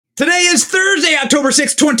Today is Thursday, October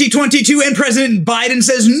 6, 2022, and President Biden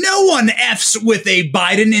says no one F's with a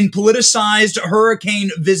Biden in politicized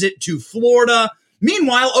hurricane visit to Florida.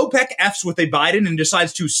 Meanwhile, OPEC F's with a Biden and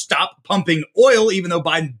decides to stop pumping oil, even though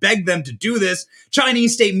Biden begged them to do this.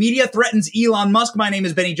 Chinese state media threatens Elon Musk. My name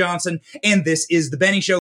is Benny Johnson, and this is The Benny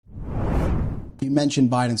Show. You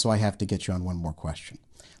mentioned Biden, so I have to get you on one more question.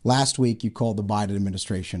 Last week, you called the Biden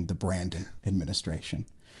administration the Brandon administration.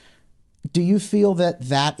 Do you feel that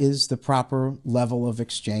that is the proper level of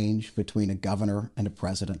exchange between a governor and a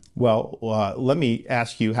president? Well, let me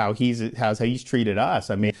ask you how he's treated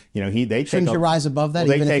us. I mean, you know, shouldn't you rise above that?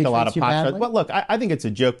 Well, even they take if a lot of pot shots. badly? Well, look, I think it's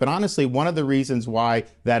a joke, but honestly, one of the reasons why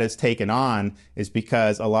that is taken on is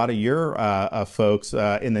because a lot of your folks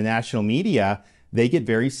in the national media, they get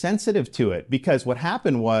very sensitive to it, because what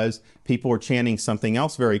happened was people were chanting something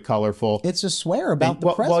else very colorful. It's a swear about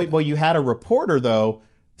the president. Well, you had a reporter though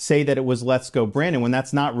say that it was "Let's go Brandon," when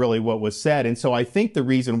that's not really what was said. And so I think the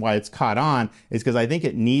reason why it's caught on is because I think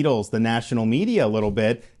it needles the national media a little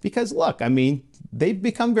bit, because look, I mean, they've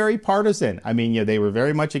become very partisan. I mean, they were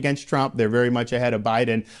very much against Trump. They're very much ahead of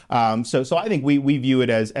Biden. So I think we view it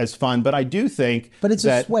as fun, but I do think But it's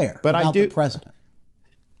a swear about the president.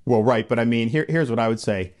 Well, right. But I mean, here's what I would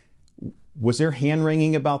say. Was there hand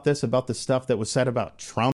wringing about this, about the stuff that was said about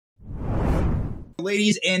Trump?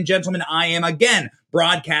 Ladies and gentlemen, I am again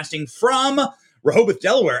broadcasting from Rehoboth,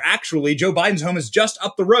 Delaware. Actually, Joe Biden's home is just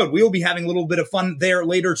up the road. We will be having a little bit of fun there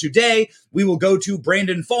later today. We will go to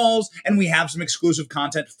Brandon Falls, and we have some exclusive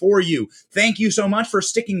content for you. Thank you so much for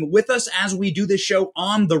sticking with us as we do this show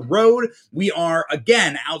on the road. We are,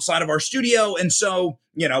 again, outside of our studio, and so,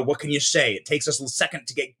 you know, what can you say? It takes us a second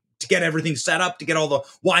to get everything set up, to get all the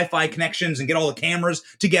Wi-Fi connections and get all the cameras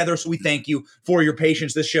together. So we thank you for your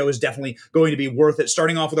patience. This show is definitely going to be worth it.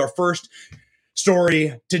 Starting off with our first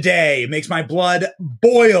story today. It makes my blood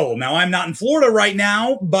boil. Now, I'm not in Florida right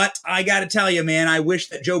now, but I got to tell you, man, I wish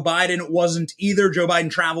that Joe Biden wasn't either. Joe Biden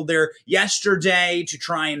traveled there yesterday to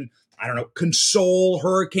try and, I don't know, console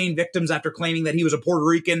hurricane victims after claiming that he was a Puerto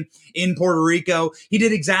Rican in Puerto Rico. He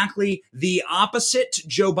did exactly the opposite.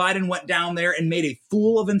 Joe Biden went down there and made a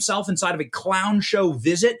fool of himself inside of a clown show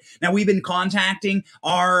visit. Now, we've been contacting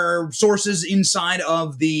our sources inside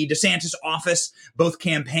of the DeSantis office, both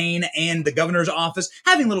campaign and the governor's office,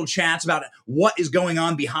 having little chats about what is going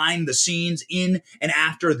on behind the scenes in and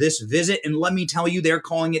after this visit. And let me tell you, they're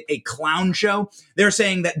calling it a clown show. They're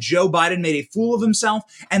saying that Joe Biden made a fool of himself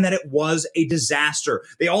and that it was a disaster.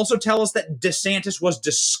 They also tell us that DeSantis was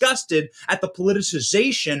disgusted at the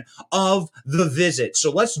politicization of the visit. So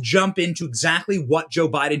let's jump into exactly what Joe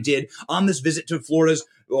Biden did on this visit to Florida's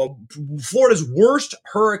worst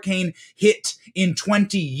hurricane hit in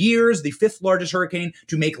 20 years, the fifth largest hurricane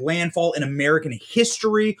to make landfall in American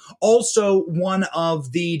history. Also, one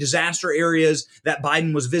of the disaster areas that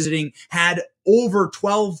Biden was visiting had over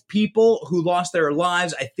 12 people who lost their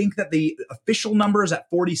lives. I think that the official number is at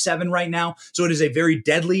 47 right now. So it is a very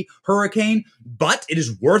deadly hurricane, but it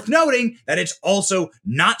is worth noting that it's also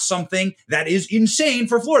not something that is insane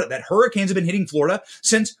for Florida, that hurricanes have been hitting Florida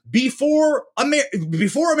since before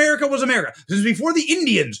America was America, since before the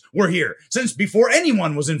Indians were here, since before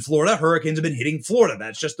anyone was in Florida, hurricanes have been hitting Florida.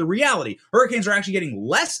 That's just the reality. Hurricanes are actually getting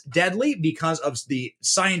less deadly because of the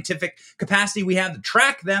scientific capacity we have to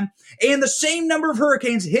track them, and the same number of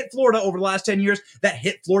hurricanes hit Florida over the last 10 years that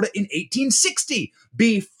hit Florida in 1860,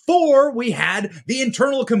 before we had the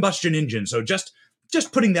internal combustion engine. So just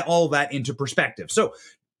putting all that into perspective. So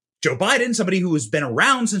Joe Biden, somebody who has been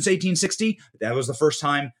around since 1860, that was the first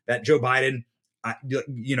time that Joe Biden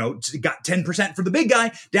got 10% for the big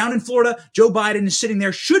guy down in Florida. Joe Biden is sitting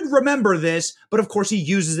there, should remember this, but of course he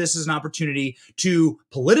uses this as an opportunity to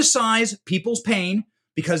politicize people's pain,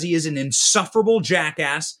 because he is an insufferable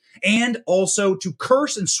jackass, and also to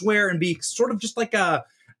curse and swear and be sort of just like a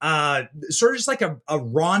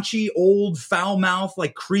raunchy, old, foul mouth,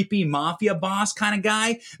 like creepy mafia boss kind of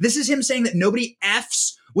guy. This is him saying that nobody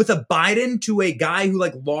F's with a Biden to a guy who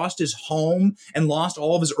lost his home and lost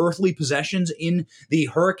all of his earthly possessions in the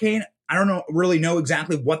hurricane. I don't really know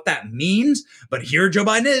exactly what that means, but here Joe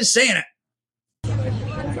Biden is saying it.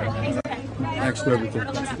 Thanks for everything.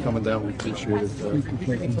 Thanks for coming down. We appreciate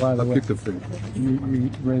it. By the I way, picked the thing.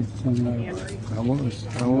 you raised some, I was.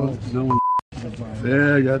 no one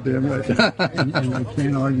Yeah, goddamn right. and I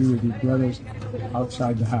can't argue with your brothers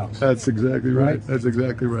outside the house. That's exactly right. Right? That's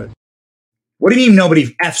exactly right. What do you mean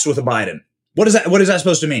nobody F's with a Biden? What is that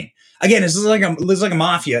supposed to mean? Again, this is like a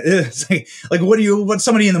mafia. It's like what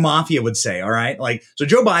somebody in the mafia would say. All right. So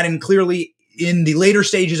Joe Biden clearly in the later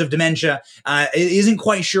stages of dementia, isn't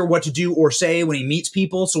quite sure what to do or say when he meets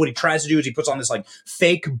people. So what he tries to do is he puts on this like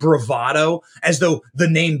fake bravado as though the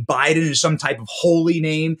name Biden is some type of holy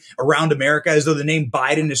name around America, as though the name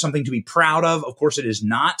Biden is something to be proud of. Of course, it is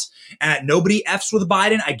not. Nobody F's with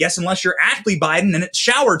Biden, I guess, unless you're Ashley Biden and it's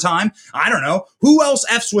shower time. I don't know. Who else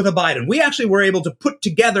F's with a Biden? We actually were able to put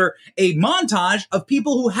together a montage of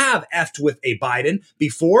people who have F'd with a Biden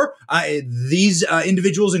before. These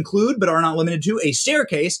individuals include, but are not limited to, a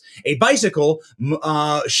staircase, a bicycle,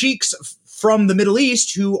 sheiks from the Middle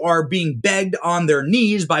East who are being begged on their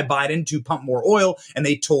knees by Biden to pump more oil, and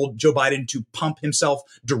they told Joe Biden to pump himself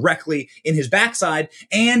directly in his backside,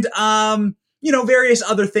 and various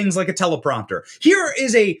other things like a teleprompter. Here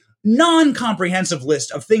is a non-comprehensive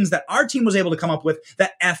list of things that our team was able to come up with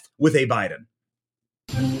that F with a Biden.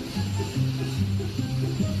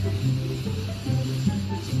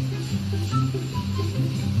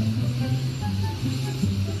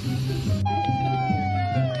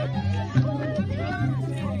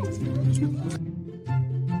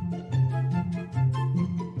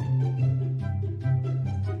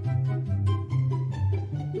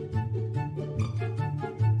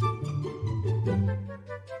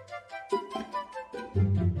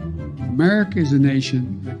 America is a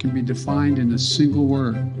nation that can be defined in a single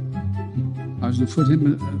word. I was in the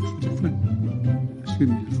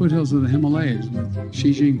foothills of the Himalayas with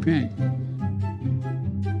Xi Jinping.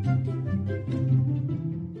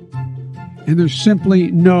 And there's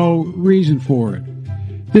simply no reason for it.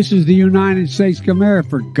 This is the United States of America,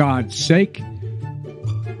 for God's sake.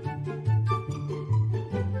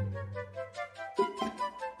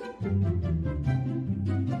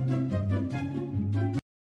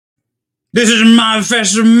 This is my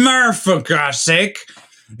first America, for God's sake.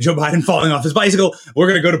 Joe Biden falling off his bicycle. We're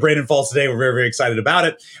going to go to Brandon Falls today. We're very, very excited about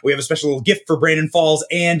it. We have a special little gift for Brandon Falls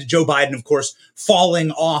and Joe Biden, of course,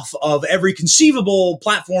 falling off of every conceivable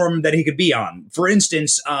platform that he could be on. For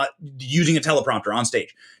instance, using a teleprompter on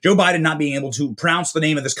stage. Joe Biden not being able to pronounce the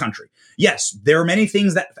name of this country. Yes, there are many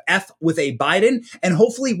things that F with a Biden, and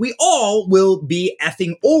hopefully we all will be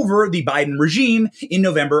effing over the Biden regime in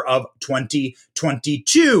November of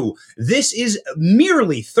 2022. This is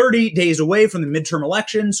merely 30 days away from the midterm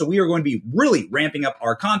election, so we are going to be really ramping up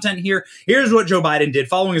our content here. Here's what Joe Biden did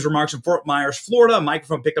following his remarks in Fort Myers, Florida. A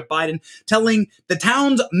microphone picked up Biden telling the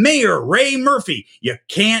town's mayor, Ray Murphy, you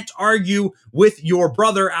can't argue with your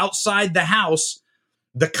brother outside the house.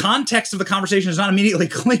 The context of the conversation is not immediately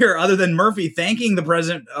clear, other than Murphy thanking the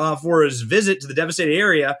president for his visit to the devastated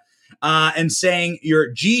area and saying,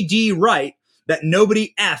 you're GD right, that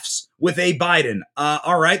nobody F's with a Biden.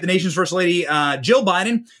 All right, the nation's first lady, Jill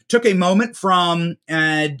Biden, took a moment from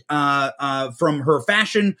her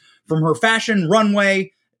fashion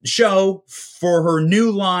runway show for her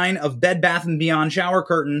new line of Bed Bath & Beyond shower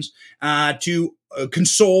curtains to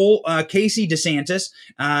console Casey DeSantis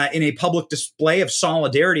in a public display of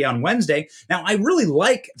solidarity on Wednesday. Now, I really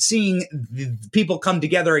like seeing people come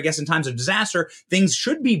together, I guess, in times of disaster. Things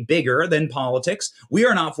should be bigger than politics. We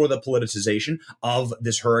are not for the politicization of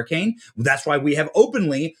this hurricane. That's why we have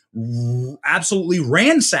openly, absolutely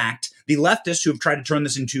ransacked the leftists who have tried to turn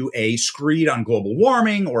this into a screed on global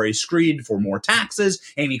warming or a screed for more taxes.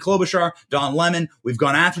 Amy Klobuchar, Don Lemon, we've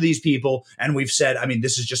gone after these people and we've said, I mean,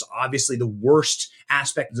 this is just obviously the worst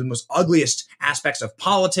aspect, the most ugliest aspects of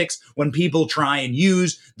politics when people try and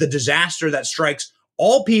use the disaster that strikes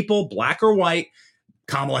all people, black or white.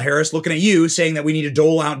 Kamala Harris looking at you saying that we need to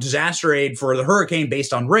dole out disaster aid for the hurricane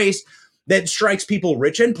based on race that strikes people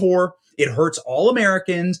rich and poor. It hurts all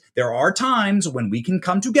Americans. There are times when we can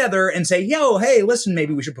come together and say, yo, hey, listen,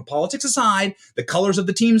 maybe we should put politics aside, the colors of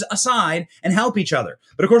the teams aside, and help each other.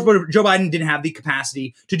 But of course, Joe Biden didn't have the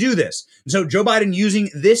capacity to do this. And so Joe Biden using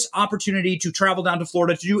this opportunity to travel down to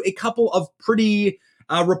Florida to do a couple of pretty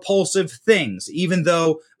repulsive things, even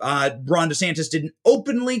though Ron DeSantis didn't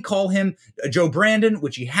openly call him Joe Brandon,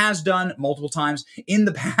 which he has done multiple times in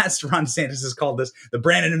the past. Ron DeSantis has called this the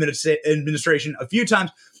Brandon administration a few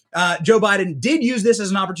times. Joe Biden did use this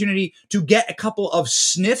as an opportunity to get a couple of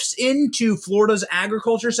sniffs into Florida's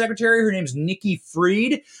agriculture secretary. Her name's Nikki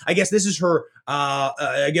Fried. I guess this is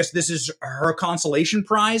her consolation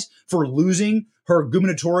prize for losing her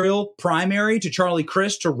gubernatorial primary to Charlie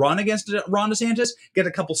Crist to run against Ron DeSantis. Get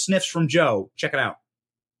a couple sniffs from Joe. Check it out.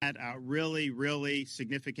 Really, really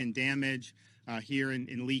significant damage here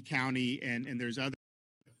in Lee County, and there's other.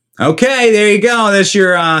 Okay, there you go. There's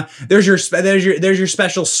your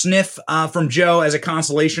special sniff from Joe as a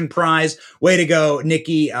consolation prize. Way to go,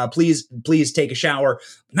 Nikki. Please take a shower.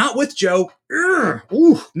 Not with Joe.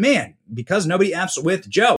 Ooh, man, because nobody F's with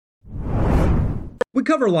Joe. We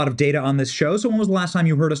cover a lot of data on this show, so when was the last time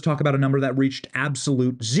you heard us talk about a number that reached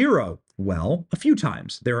absolute zero? Well, a few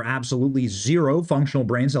times. There are absolutely zero functional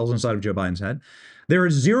brain cells inside of Joe Biden's head. There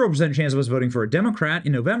is 0% chance of us voting for a Democrat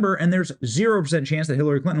in November, and there's 0% chance that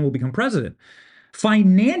Hillary Clinton will become president.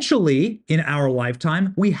 Financially, in our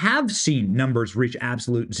lifetime, we have seen numbers reach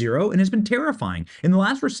absolute zero, and it's been terrifying. In the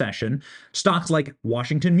last recession, stocks like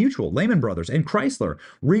Washington Mutual, Lehman Brothers, and Chrysler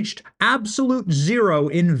reached absolute zero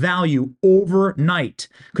in value overnight.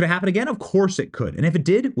 Could it happen again? Of course it could. And if it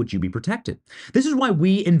did, would you be protected? This is why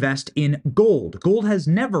we invest in gold. Gold has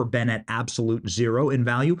never been at absolute zero in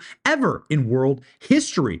value ever in world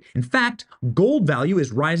history. In fact, gold value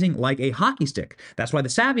is rising like a hockey stick. That's why the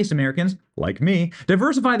savviest Americans, like me,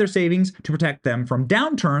 diversify their savings to protect them from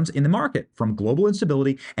downturns in the market, from global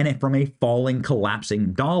instability, and from a falling,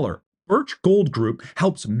 collapsing dollar. Birch Gold Group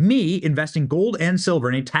helps me invest in gold and silver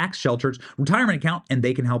in a tax-sheltered retirement account, and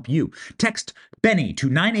they can help you. Text Benny to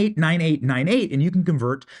 989898, and you can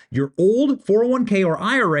convert your old 401k or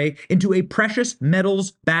IRA into a precious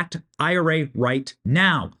metals-backed IRA right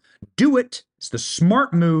now. Do it. It's the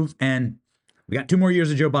smart move, and we got 2 more years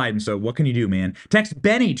of Joe Biden, so what can you do, man? Text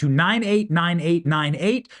Benny to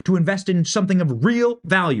 989898 to invest in something of real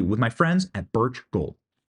value with my friends at Birch Gold.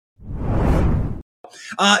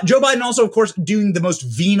 Joe Biden also, of course, doing the most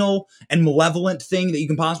venal and malevolent thing that you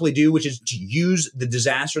can possibly do, which is to use the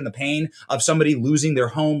disaster and the pain of somebody losing their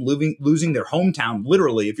home, losing their hometown.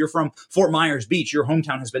 Literally, if you're from Fort Myers Beach, your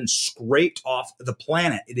hometown has been scraped off the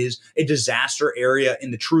planet. It is a disaster area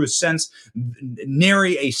in the truest sense.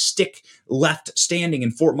 Nary a stick left standing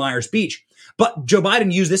in Fort Myers Beach. But Joe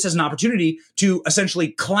Biden used this as an opportunity to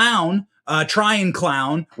essentially try and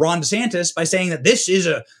clown Ron DeSantis by saying that this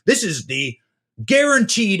is the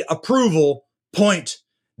guaranteed approval point,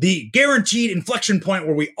 the guaranteed inflection point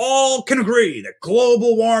where we all can agree that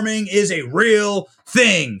global warming is a real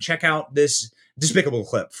thing. Check out this despicable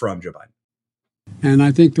clip from Joe Biden. And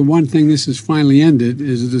I think the one thing this has finally ended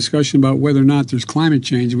is a discussion about whether or not there's climate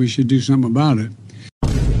change and we should do something about it.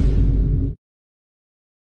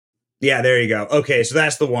 Yeah, there you go. Okay, so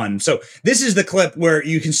that's the one. So this is the clip where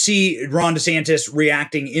you can see Ron DeSantis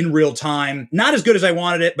reacting in real time. Not as good as I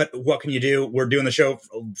wanted it, but what can you do? We're doing the show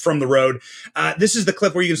from the road. This is the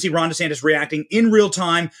clip where you can see Ron DeSantis reacting in real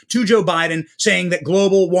time to Joe Biden saying that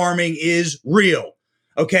global warming is real.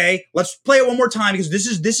 Okay, let's play it one more time because this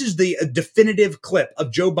is the definitive clip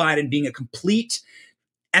of Joe Biden being a complete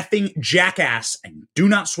effing jackass. And do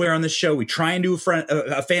not swear on this show. We try and do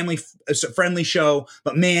a family-friendly show,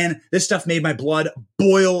 but man, this stuff made my blood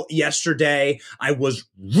boil yesterday. I was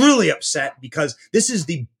really upset because this is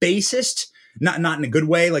the basest, not in a good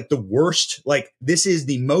way, like the worst, like this is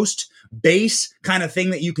the most base kind of thing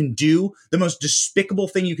that you can do, the most despicable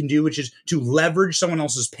thing you can do, which is to leverage someone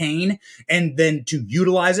else's pain and then to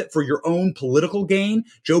utilize it for your own political gain.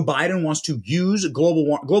 Joe Biden wants to use global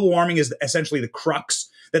warming is essentially the crux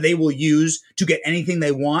that they will use to get anything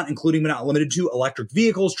they want, including but not limited to electric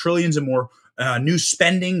vehicles, trillions and more new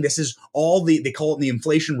spending. This is all they call it the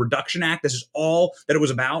Inflation Reduction Act. This is all that it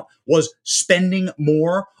was about, was spending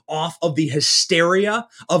more off of the hysteria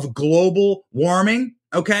of global warming.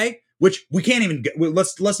 Okay. Which we can't even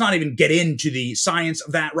let's not even get into the science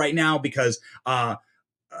of that right now because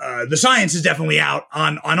the science is definitely out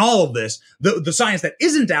on all of this. The science that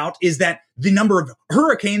isn't out is that the number of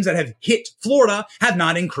hurricanes that have hit Florida have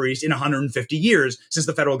not increased in 150 years since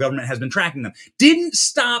the federal government has been tracking them. Didn't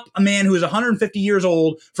stop a man who is 150 years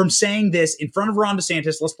old from saying this in front of Ron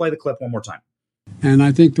DeSantis. Let's play the clip one more time. And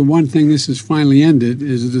I think the one thing this has finally ended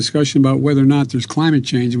is a discussion about whether or not there's climate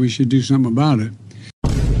change and we should do something about it.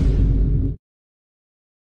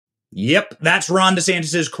 Yep, that's Ron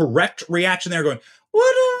DeSantis's correct reaction there, going,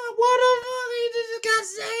 what is this guy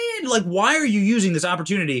saying? Like, why are you using this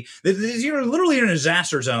opportunity? You're literally in a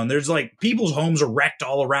disaster zone. There's like people's homes are wrecked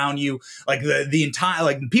all around you. Like the entire,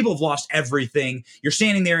 like people have lost everything. You're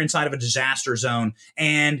standing there inside of a disaster zone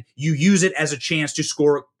and you use it as a chance to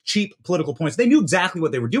score cheap political points. They knew exactly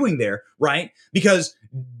what they were doing there, right? Because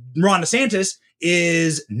Ron DeSantis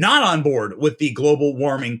is not on board with the global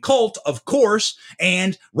warming cult, of course,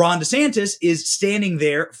 and Ron DeSantis is standing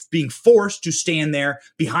there, being forced to stand there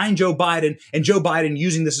behind Joe Biden, and Joe Biden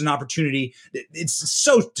using this as an opportunity. It's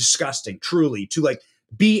so disgusting, truly, to like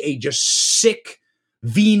be a just sick,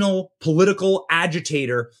 venal political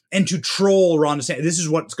agitator and to troll Ron DeSantis. This is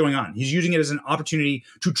what's going on. He's using it as an opportunity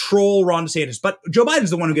to troll Ron DeSantis. But Joe Biden's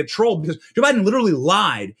the one who gets trolled because Joe Biden literally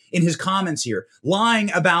lied in his comments here,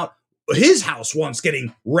 lying about his house once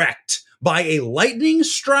getting wrecked by a lightning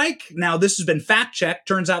strike. Now, this has been fact checked.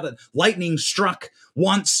 Turns out that lightning struck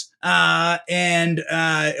once like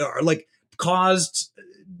caused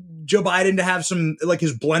Joe Biden to have some, like,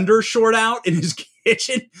 his blender short out in his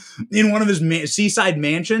kitchen in one of his seaside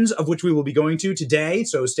mansions, of which we will be going to today.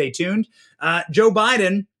 So stay tuned. Joe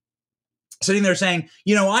Biden sitting there saying,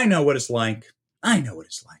 you know, I know what it's like. I know what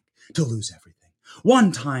it's like to lose everything.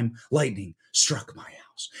 One time lightning struck my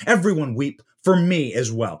house. Everyone weep for me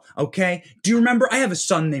as well. Okay. Do you remember? I have a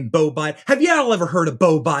son named Beau Biden. Have y'all ever heard of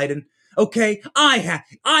Beau Biden? Okay, I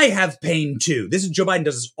have pain too. This is Joe Biden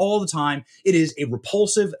does this all the time. It is a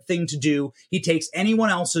repulsive thing to do. He takes anyone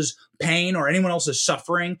else's pain or anyone else's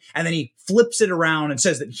suffering, and then he flips it around and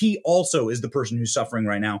says that he also is the person who's suffering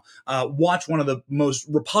right now. Watch one of the most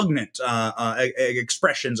repugnant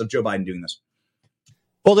expressions of Joe Biden doing this.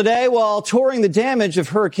 Well, today, while touring the damage of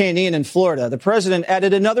Hurricane Ian in Florida, the president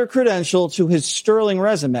added another credential to his sterling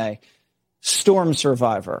resume: storm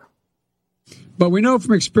survivor. But we know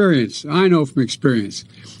from experience, I know from experience,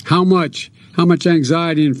 how much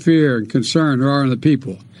anxiety and fear and concern there are in the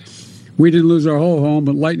people. We didn't lose our whole home,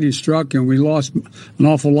 but lightning struck and we lost an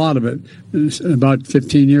awful lot of it about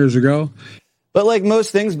 15 years ago. But like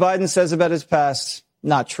most things Biden says about his past,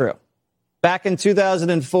 not true. Back in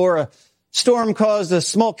 2004, a storm caused a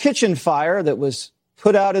small kitchen fire that was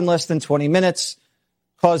put out in less than 20 minutes,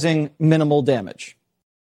 causing minimal damage.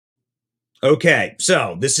 Okay,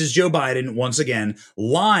 so this is Joe Biden once again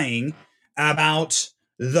lying about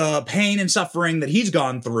the pain and suffering that he's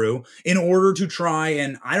gone through in order to try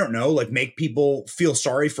and, I don't know, like, make people feel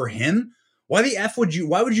sorry for him. Why would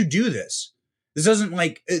you do this? This doesn't,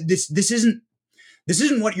 like, this isn't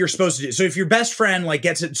what you're supposed to do. So if your best friend, like,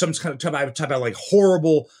 gets it some type of like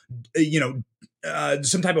horrible,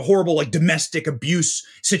 some type of horrible, like, domestic abuse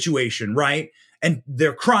situation, right? And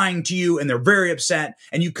they're crying to you and they're very upset,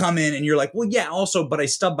 and you come in and you're like, well, yeah, also, but I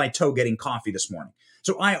stubbed my toe getting coffee this morning.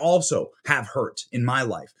 So I also have hurt in my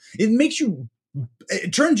life.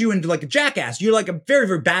 It turns you into like a jackass. You're like a very,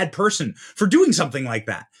 very bad person for doing something like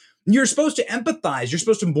that. You're supposed to empathize. You're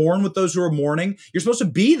supposed to mourn with those who are mourning. You're supposed to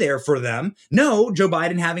be there for them. No, Joe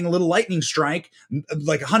Biden having a little lightning strike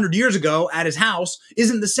like 100 years ago at his house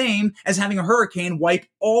isn't the same as having a hurricane wipe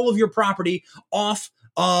all of your property off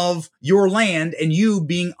of your land and you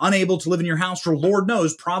being unable to live in your house for Lord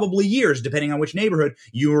knows, probably years, depending on which neighborhood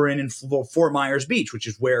you were in Fort Myers Beach, which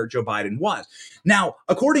is where Joe Biden was. Now,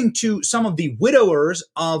 according to some of the widowers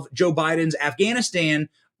of Joe Biden's Afghanistan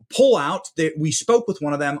pullout, that we spoke with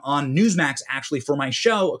one of them on Newsmax, actually, for my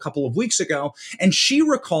show a couple of weeks ago, and she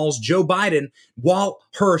recalls Joe Biden while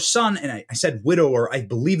her son, and I said widower, I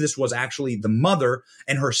believe this was actually the mother,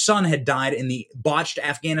 and her son had died in the botched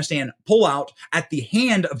Afghanistan pullout at the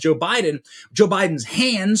hand of Joe Biden. Joe Biden's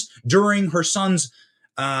hands during her son's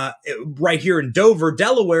right here in Dover,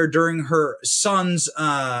 Delaware, during her son's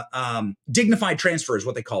dignified transfer is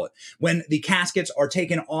what they call it. When the caskets are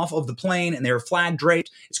taken off of the plane and they're flag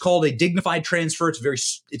draped, it's called a dignified transfer. It's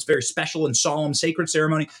very special and solemn, sacred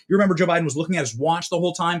ceremony. You remember Joe Biden was looking at his watch the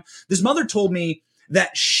whole time. This mother told me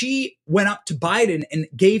that she went up to Biden and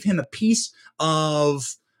gave him a piece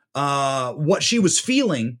of what she was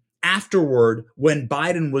feeling afterward when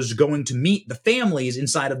Biden was going to meet the families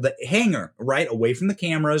inside of the hangar, right? Away from the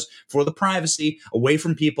cameras, for the privacy, away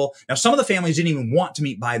from people. Now, some of the families didn't even want to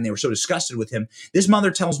meet Biden. They were so disgusted with him. This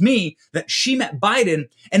mother tells me that she met Biden,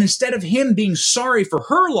 and instead of him being sorry for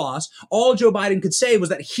her loss, all Joe Biden could say was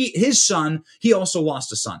that his son, he also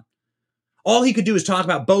lost a son. All he could do is talk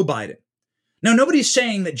about Beau Biden. Now, nobody's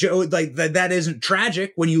saying that Joe, like that isn't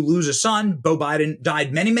tragic when you lose a son. Beau Biden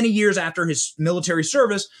died many, many years after his military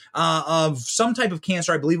service of some type of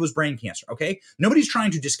cancer. I believe it was brain cancer. Okay. Nobody's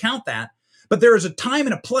trying to discount that, but there is a time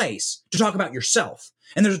and a place to talk about yourself.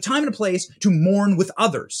 And there's a time and a place to mourn with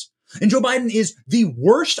others. And Joe Biden is the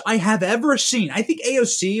worst I have ever seen. I think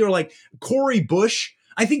AOC or like Cori Bush,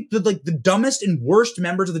 I think the dumbest and worst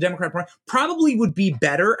members of the Democratic Party probably would be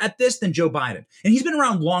better at this than Joe Biden. And he's been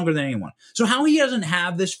around longer than anyone. So how he doesn't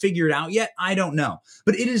have this figured out yet, I don't know.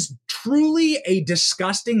 But it is truly a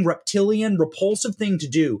disgusting, reptilian, repulsive thing to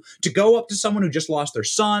do, to go up to someone who just lost their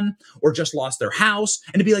son or just lost their house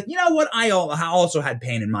and to be like, you know what? I also had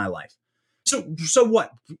pain in my life. So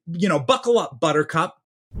what? Buckle up, Buttercup.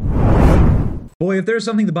 Boy, if there's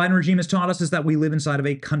something the Biden regime has taught us, is that we live inside of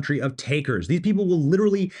a country of takers. These people will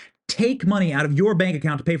literally take money out of your bank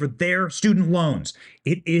account to pay for their student loans.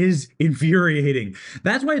 It is infuriating.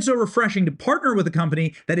 That's why it's so refreshing to partner with a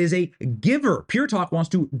company that is a giver. Pure Talk wants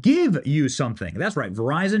to give you something. That's right.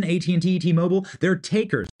 Verizon, AT&T, T-Mobile, they're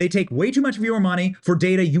takers. They take way too much of your money for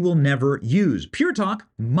data you will never use. Pure Talk,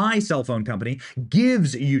 my cell phone company,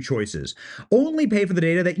 gives you choices. Only pay for the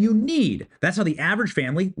data that you need. That's how the average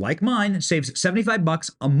family, like mine, saves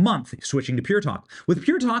 $75 a month switching to Pure Talk. With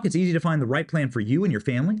Pure Talk, it's easy to find the right plan for you and your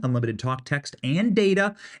family. Unlimited talk, text, and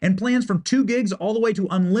data, and plans from 2 gigs all the way to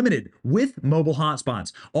unlimited with mobile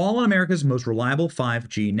hotspots, all on America's most reliable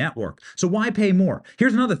 5G network. So why pay more?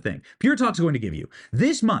 Here's another thing Pure Talk's going to give you.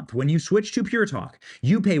 This month, when you switch to Pure Talk,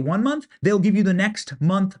 you pay 1 month, they'll give you the next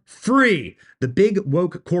month free. The big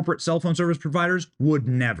woke corporate cell phone service providers would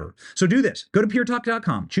never. So do this. Go to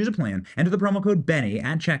puretalk.com, choose a plan, enter the promo code Benny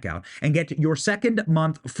at checkout, and get your second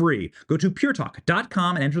month free. Go to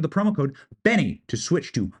puretalk.com and enter the promo code Benny to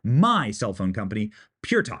switch to my cell phone company,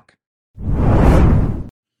 Pure Talk.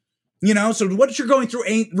 You know, so what you're going through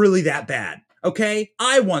ain't really that bad. Okay,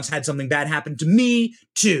 I once had something bad happen to me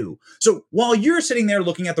too. So while you're sitting there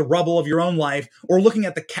looking at the rubble of your own life, or looking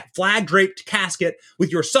at the flag-draped casket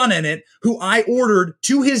with your son in it, who I ordered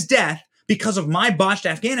to his death because of my botched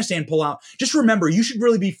Afghanistan pullout, just remember, you should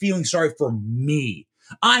really be feeling sorry for me.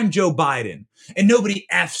 I'm Joe Biden, and nobody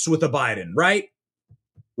F's with a Biden, right?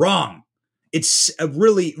 Wrong. It's a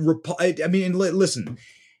really, I mean, listen,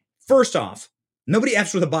 first off, nobody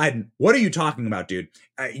F's with a Biden. What are you talking about, dude?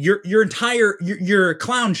 Your entire your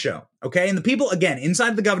clown show, okay? And the people, again,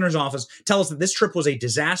 inside the governor's office tell us that this trip was a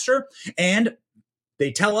disaster, and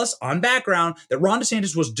they tell us on background that Ron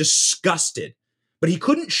DeSantis was disgusted. But he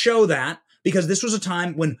couldn't show that because this was a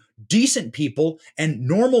time when decent people and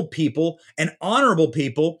normal people and honorable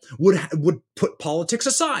people would put politics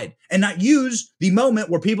aside and not use the moment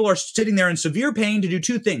where people are sitting there in severe pain to do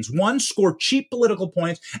 2 things. 1, score cheap political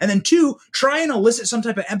points, and then 2, try and elicit some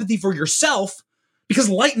type of empathy for yourself because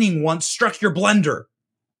lightning once struck your blender.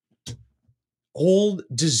 Old,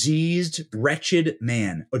 diseased, wretched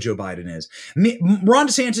man, Joe Biden is. Ron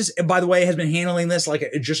DeSantis, by the way, has been handling this like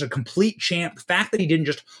just a complete champ. The fact that he didn't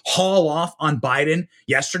just haul off on Biden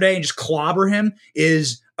yesterday and just clobber him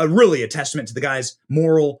is really a testament to the guy's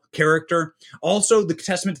moral character. Also, the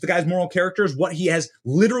testament to the guy's moral character is what he has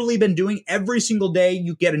literally been doing every single day.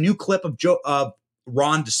 You get a new clip of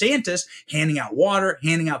Ron DeSantis handing out water,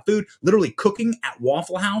 handing out food, literally cooking at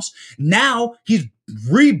Waffle House. Now he's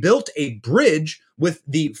rebuilt a bridge with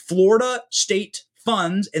the Florida state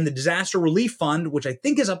funds and the disaster relief fund, which I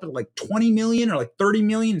think is up at like 20 million or like 30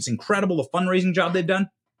 million. It's incredible the fundraising job they've done.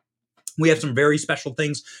 We have some very special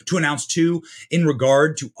things to announce too in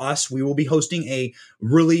regard to us. We will be hosting a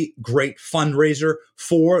really great fundraiser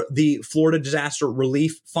for the Florida Disaster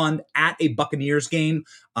Relief Fund at a Buccaneers game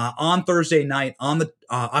on Thursday night on the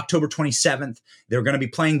October 27th. They're going to be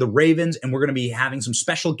playing the Ravens, and we're going to be having some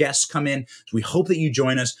special guests come in. So we hope that you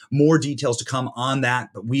join us. More details to come on that.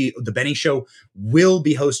 But the Benny Show will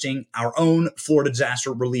be hosting our own Florida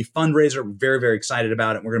Disaster Relief fundraiser. We're very, very excited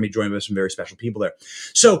about it. We're going to be joined by some very special people there.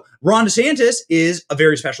 So Ron DeSantis is a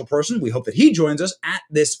very special person. We hope that he joins us at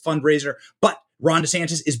this fundraiser. But Ron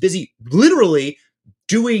DeSantis is busy literally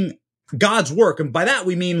doing God's work. And by that,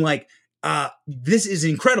 we mean like, this is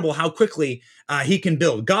incredible how quickly he can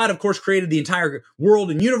build. God, of course, created the entire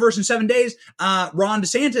world and universe in 7 days. Ron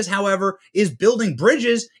DeSantis, however, is building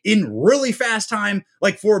bridges in really fast time,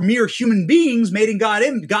 like for mere human beings made in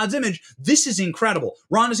God's image. This is incredible.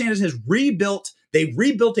 Ron DeSantis has rebuilt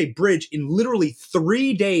a bridge in literally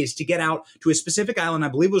 3 days to get out to a specific island. I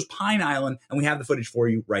believe it was Pine Island, and we have the footage for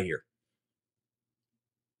you right here.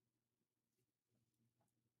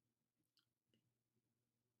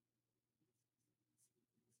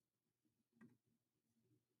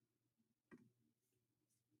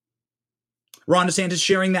 Ron DeSantis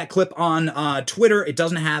sharing that clip on Twitter. It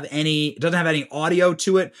doesn't have any audio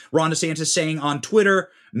to it. Ron DeSantis saying on Twitter,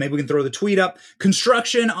 maybe we can throw the tweet up,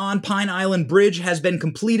 construction on Pine Island Bridge has been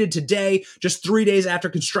completed today, just 3 days after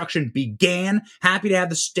construction began. Happy to have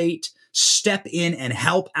the state step in and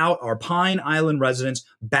help out our Pine Island residents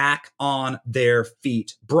back on their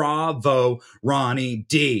feet. Bravo, Ronnie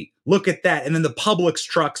D. Look at that. And then the Publix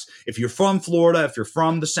trucks. If you're from Florida, if you're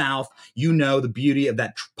from the South, you know the beauty of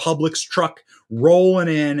that Publix truck rolling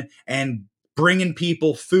in and bringing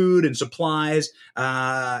people food and supplies.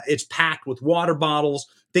 It's packed with water bottles,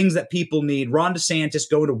 things that people need. Ron DeSantis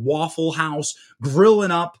going to Waffle House,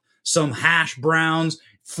 grilling up some hash browns,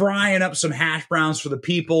 frying up some hash browns for the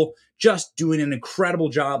people, just doing an incredible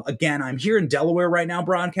job. Again, I'm here in Delaware right now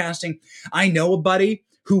broadcasting. I know a buddy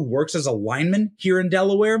who works as a lineman here in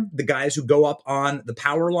Delaware, the guys who go up on the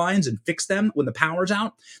power lines and fix them when the power's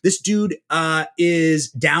out. This dude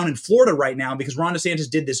is down in Florida right now because Ron DeSantis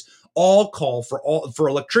did this all call for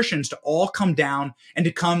electricians to all come down and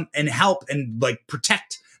to come and help and like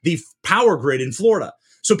protect the power grid in Florida.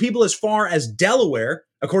 So people as far as Delaware,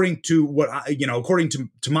 according to according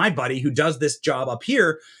to my buddy who does this job up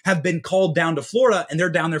here, have been called down to Florida, and they're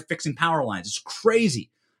down there fixing power lines. It's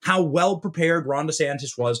crazy how well prepared Ron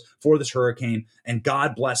DeSantis was for this hurricane, and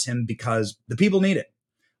God bless him because the people need it.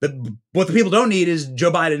 What the people don't need is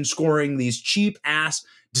Joe Biden scoring these cheap ass,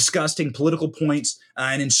 disgusting political points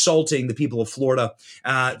and insulting the people of Florida,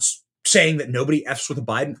 saying that nobody F's with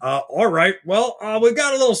Biden. All right. Well, we've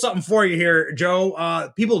got a little something for you here,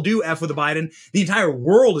 Joe. People do F with Biden. The entire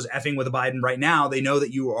world is effing with Biden right now. They know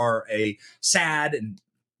that you are a sad and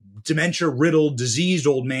dementia-riddled, diseased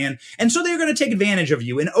old man. And so they're going to take advantage of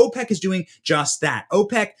you. And OPEC is doing just that.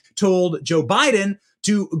 OPEC told Joe Biden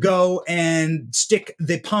to go and stick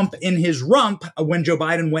the pump in his rump when Joe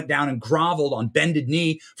Biden went down and groveled on bended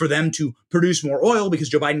knee for them to produce more oil, because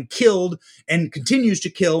Joe Biden killed and continues to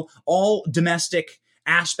kill all domestic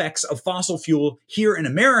aspects of fossil fuel here in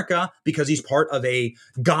America because he's part of a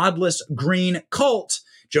godless green cult.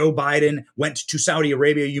 Joe Biden went to Saudi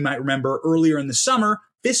Arabia, you might remember, earlier in the summer,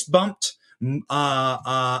 fist bumped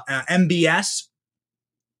MBS.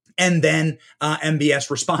 And then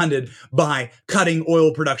MBS responded by cutting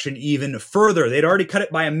oil production even further. They'd already cut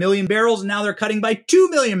it by 1 million barrels, and now they're cutting by 2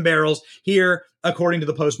 million barrels here, according to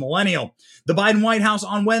the Post-Millennial. The Biden White House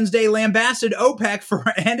on Wednesday lambasted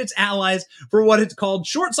OPEC and its allies for what it's called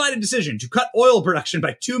short-sighted decision to cut oil production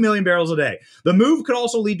by 2 million barrels a day. The move could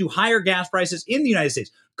also lead to higher gas prices in the United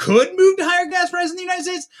States. Could move to higher gas prices in the United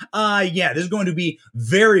States? Yeah, this is going to be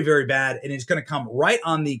very, very bad, and it's going to come right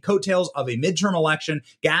on the coattails of a midterm election.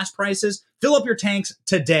 Gas prices, fill up your tanks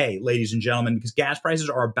today, ladies and gentlemen, because gas prices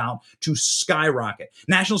are about to skyrocket.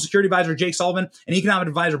 National Security Advisor Jake Sullivan and Economic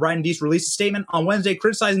Advisor Brian Deese released a statement on Wednesday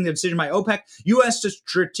criticizing the decision by OPEC. U.S.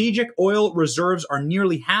 strategic oil reserves are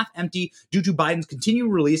nearly half empty due to Biden's continued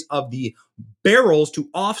release of the barrels to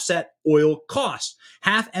offset oil costs.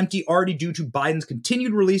 Half empty already due to Biden's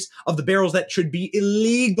continued release of the barrels that should be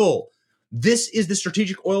illegal. This is the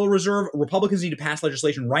strategic oil reserve. Republicans need to pass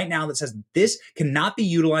legislation right now that says this cannot be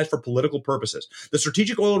utilized for political purposes. The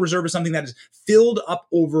strategic oil reserve is something that is filled up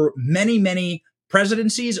over many, many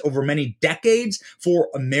presidencies, over many decades, for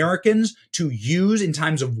Americans to use in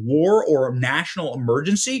times of war or national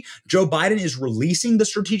emergency. Joe Biden is releasing the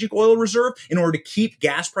strategic oil reserve in order to keep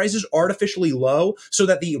gas prices artificially low so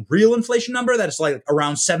that the real inflation number, that is like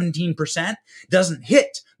around 17%, doesn't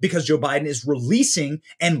hit, because Joe Biden is releasing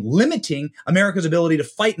and limiting America's ability to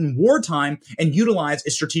fight in wartime and utilize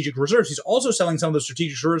its strategic reserves. He's also selling some of those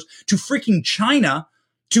strategic reserves to freaking China,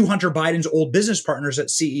 to Hunter Biden's old business partners at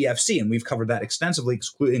CEFC, and we've covered that extensively,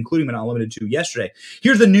 including but not limited to yesterday.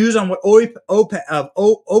 Here's the news on what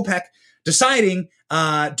OPEC deciding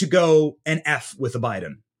to go and F with the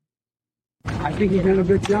Biden. I think he's done a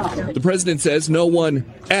good job. The president says no one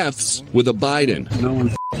F's with a Biden. No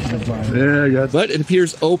one with Biden. Yeah, But it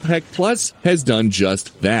appears OPEC Plus has done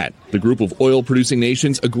just that. The group of oil-producing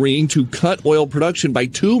nations agreeing to cut oil production by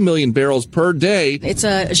 2 million barrels per day. It's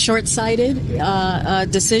a short-sighted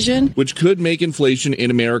decision, which could make inflation in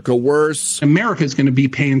America worse. America is going to be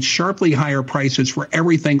paying sharply higher prices for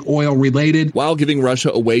everything oil-related, while giving Russia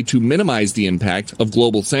a way to minimize the impact of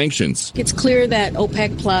global sanctions. It's clear that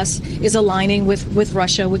OPEC Plus is aligning with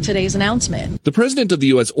Russia with today's announcement. The president of the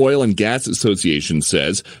U.S. Oil and Gas Association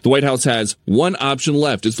says the White House has one option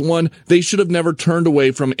left. It's the one they should have never turned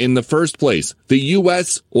away from in the first place: the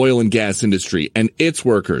U.S. oil and gas industry and its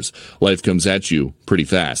workers. Life comes at you pretty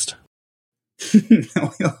fast. We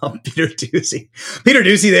love Peter Doocy. Peter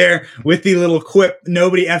Doocy there with the little quip,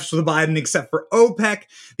 nobody F's with Biden except for OPEC.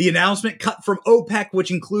 The announcement cut from OPEC,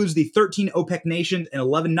 which includes the 13 OPEC nations and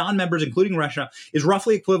 11 non-members, including Russia, is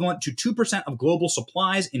roughly equivalent to 2% of global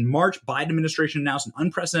supplies. In March, Biden administration announced an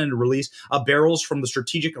unprecedented release of barrels from the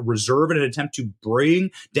strategic reserve in an attempt to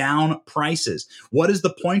bring down prices. What is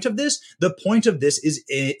the point of this? The point of this is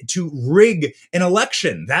to rig an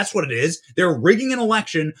election. That's what it is. They're rigging an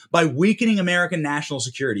election by weakening American national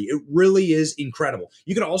security. It really is incredible.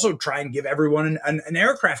 You could also try and give everyone an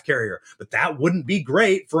aircraft carrier, but that wouldn't be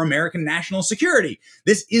great for American national security.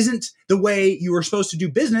 This isn't the way you were supposed to do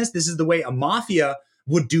business. This is the way a mafia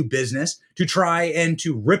would do business to try and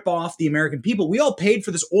to rip off the American people. We all paid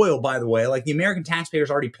for this oil, by the way. Like, the American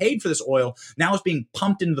taxpayers already paid for this oil. Now it's being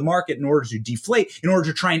pumped into the market in order to deflate, in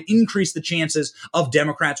order to try and increase the chances of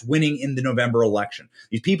Democrats winning in the November election.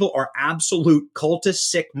 These people are absolute cultist,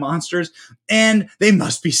 sick monsters, and they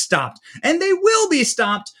must be stopped. And they will be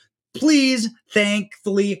stopped. Please,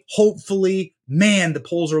 thankfully, hopefully, man, the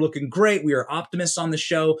polls are looking great. We are optimists on the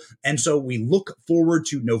show. And so we look forward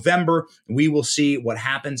to November. We will see what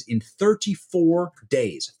happens in 34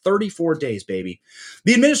 days. 34 days, baby.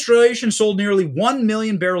 The administration sold nearly 1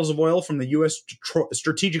 million barrels of oil from the U.S.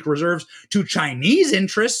 strategic reserves to Chinese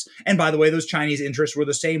interests. And by the way, those Chinese interests were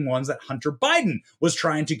the same ones that Hunter Biden was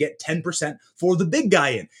trying to get 10% for the big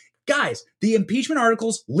guy in. Guys, the impeachment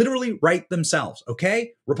articles literally write themselves,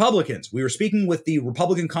 okay? Republicans, we were speaking with the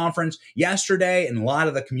Republican conference yesterday, and a lot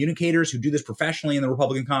of the communicators who do this professionally in the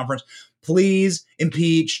Republican conference, please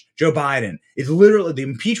impeach Joe Biden. It's literally, the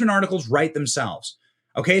impeachment articles write themselves.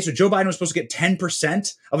 Okay, so Joe Biden was supposed to get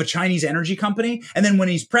 10% of a Chinese energy company, and then when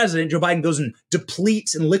he's president, Joe Biden goes and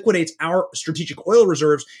depletes and liquidates our strategic oil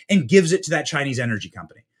reserves and gives it to that Chinese energy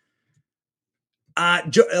company.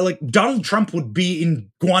 Like, Donald Trump would be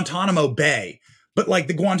in Guantanamo Bay, but like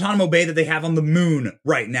the Guantanamo Bay that they have on the moon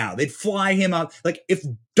right now. They'd fly him up. Like, if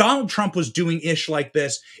Donald Trump was doing ish like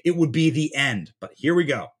this, it would be the end. But here we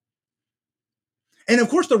go. And of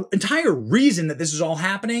course, the entire reason that this is all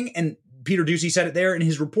happening, and Peter Doocy said it there in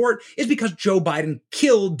his report, is because Joe Biden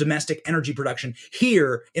killed domestic energy production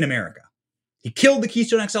here in America. He killed the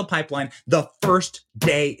Keystone XL pipeline the first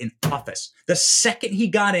day in office. The second he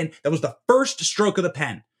got in, that was the first stroke of the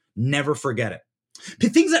pen. Never forget it.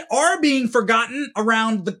 Things that are being forgotten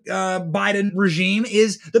around the Biden regime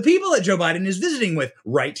is the people that Joe Biden is visiting with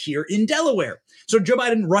right here in Delaware. So Joe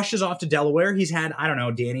Biden rushes off to Delaware. He's had, I don't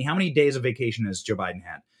know, Danny, how many days of vacation has Joe Biden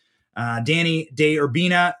had? Danny De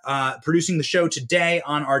Urbina, producing the show today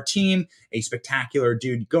on our team, a spectacular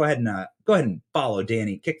dude. Go ahead and follow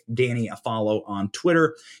Danny. Kick Danny a follow on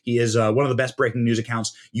Twitter. He is one of the best breaking news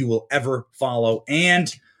accounts you will ever follow.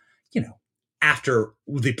 And, you know, after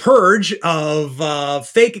the purge of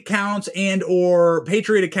fake accounts and or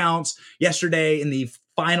Patriot accounts yesterday in the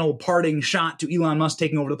final parting shot to Elon Musk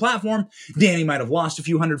taking over the platform, Danny might have lost a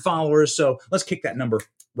few hundred followers. So let's kick that number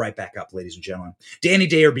right back up, ladies and gentlemen. Danny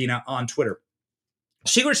De Urbina on Twitter.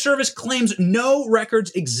 Secret Service claims no records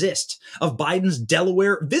exist of Biden's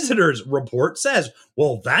Delaware visitors, report says.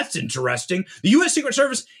 Well, that's interesting. The U.S. Secret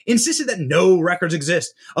Service insisted that no records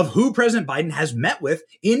exist of who President Biden has met with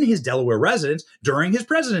in his Delaware residence during his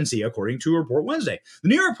presidency, according to a report Wednesday. The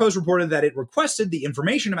New York Post reported that it requested the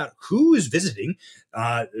information about who is visiting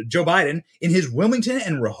Joe Biden in his Wilmington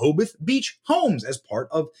and Rehoboth Beach homes as part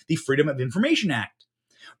of the Freedom of Information Act.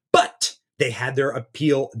 But they had their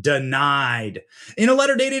appeal denied. In a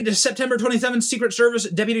letter dated September 27th, Secret Service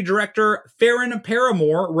Deputy Director Farron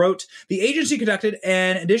Paramore wrote, the agency conducted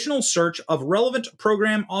an additional search of relevant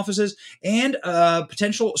program offices and a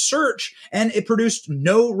potential search, and it produced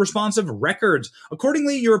no responsive records.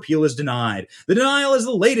 Accordingly, your appeal is denied. The denial is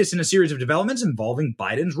the latest in a series of developments involving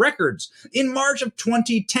Biden's records. In March of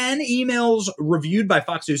 2010, emails reviewed by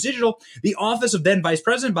Fox News Digital, the office of then Vice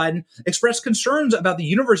President Biden expressed concerns about the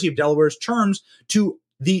University of Delaware's terms to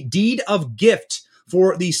the deed of gift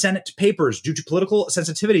for the Senate papers due to political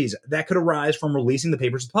sensitivities that could arise from releasing the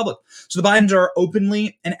papers to the public. So the Bidens are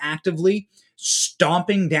openly and actively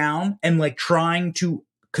stomping down and like trying to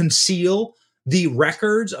conceal the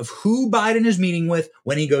records of who Biden is meeting with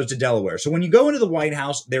when he goes to Delaware. So when you go into the White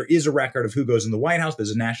House, there is a record of who goes in the White House.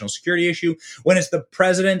 There's a national security issue. When it's the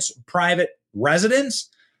president's private residence,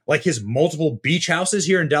 like his multiple beach houses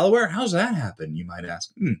here in Delaware, how's that happen, you might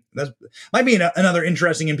ask? That might be another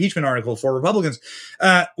interesting impeachment article for Republicans.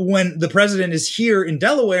 When the president is here in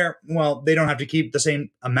Delaware, well, they don't have to keep the same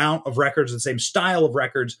amount of records, the same style of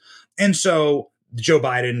records. And so Joe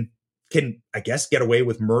Biden can, I guess, get away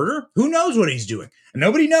with murder. Who knows what he's doing?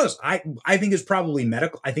 Nobody knows. I think it's probably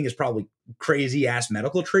medical. I think it's probably crazy ass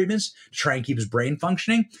medical treatments to try and keep his brain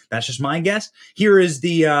functioning. That's just my guess. Here's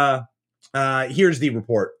the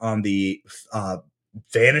report on the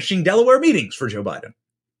vanishing Delaware meetings for Joe Biden.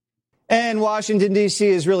 And Washington, D.C.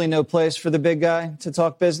 is really no place for the big guy to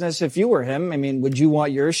talk business. If you were him, I mean, would you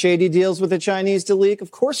want your shady deals with the Chinese to leak?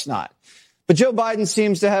 Of course not. But Joe Biden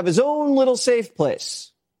seems to have his own little safe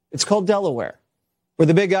place. It's called Delaware, where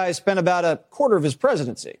the big guy spent about a quarter of his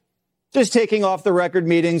presidency just taking off the record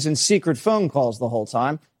meetings and secret phone calls the whole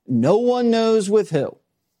time. No one knows with who.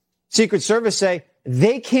 Secret Service say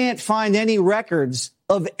they can't find any records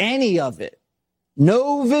of any of it.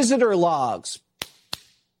 No visitor logs.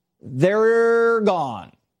 They're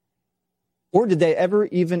gone. Or did they ever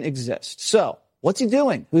even exist? So what's he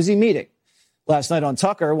doing? Who's he meeting? Last night on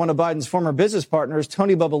Tucker, one of Biden's former business partners,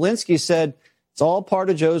 Tony Bobulinski, said it's all part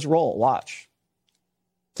of Joe's role. Watch.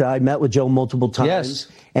 I met with Joe multiple times. Yes.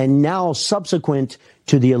 And now, subsequent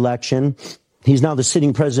to the election, he's now the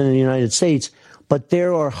sitting president of the United States. But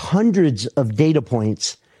there are hundreds of data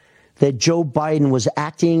points that Joe Biden was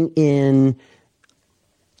acting in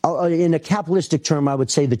a capitalistic term, I would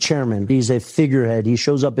say the chairman. He's a figurehead. He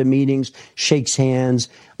shows up at meetings, shakes hands,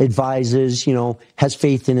 advises, has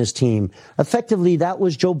faith in his team. Effectively, that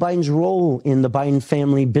was Joe Biden's role in the Biden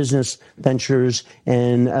family business ventures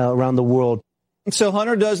and around the world. So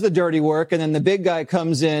Hunter does the dirty work, and then the big guy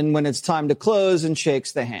comes in when it's time to close and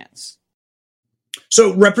shakes the hands.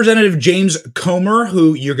 So Representative James Comer,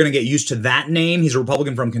 who you're going to get used to that name, he's a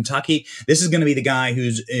Republican from Kentucky. This is going to be the guy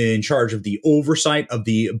who's in charge of the oversight of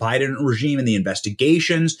the Biden regime and the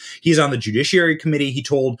investigations. He's on the Judiciary Committee. He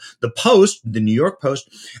told the Post, the New York Post,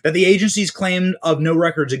 that the agency's claim of no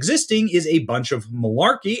records existing is a bunch of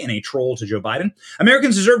malarkey and a troll to Joe Biden.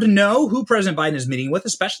 Americans deserve to know who President Biden is meeting with,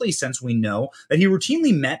 especially since we know that he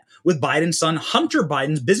routinely met with Biden's son Hunter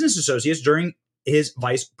Biden's business associates during his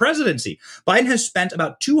vice presidency. Biden has spent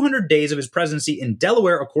about 200 days of his presidency in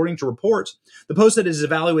Delaware, according to reports. The Post said it is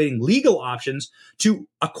evaluating legal options to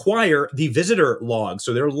acquire the visitor log.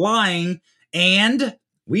 So they're lying, and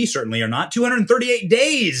we certainly are not. 238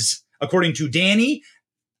 days, according to Danny,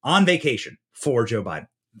 on vacation for Joe Biden.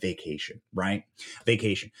 Vacation, right?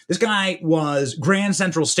 Vacation. This guy was Grand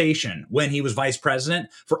Central Station when he was vice president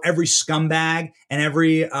for every scumbag and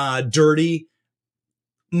every dirty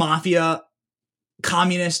mafia,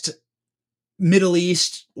 communist, Middle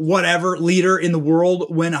East, whatever leader in the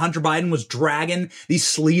world when Hunter Biden was dragging these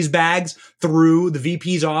sleaze bags through the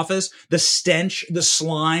VP's office, the stench, the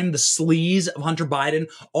slime, the sleaze of Hunter Biden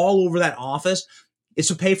all over that office is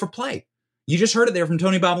to pay for play. You just heard it there from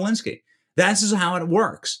Tony Bobulinski. This is how it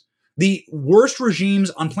works. The worst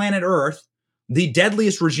regimes on planet Earth, the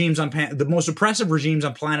deadliest regimes the most oppressive regimes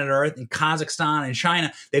on planet Earth in Kazakhstan and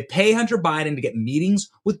China, they pay Hunter Biden to get meetings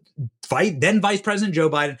with then Vice President Joe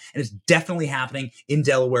Biden, and it's definitely happening in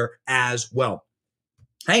Delaware as well.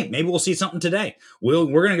 Hey, maybe we'll see something today. We're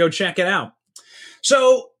going to go check it out.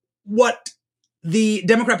 So what the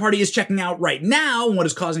Democrat Party is checking out right now, and what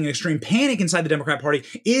is causing extreme panic inside the Democrat Party,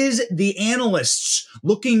 is the analysts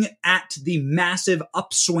looking at the massive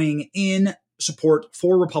upswing in support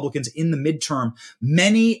for Republicans in the midterm.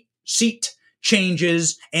 Many seat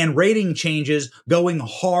changes and rating changes going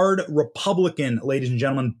hard Republican, ladies and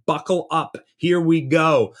gentlemen. Buckle up. Here we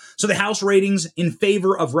go. So the House ratings in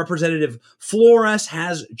favor of Representative Flores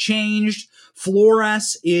has changed.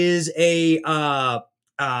 Flores is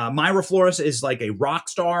Myra Flores is like a rock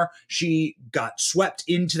star. She got swept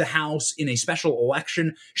into the House in a special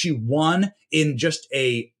election. She won in just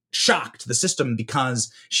a shock to the system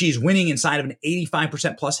because she's winning inside of an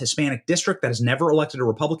 85% plus Hispanic district that has never elected a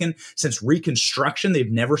Republican since Reconstruction.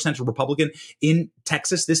 They've never sent a Republican in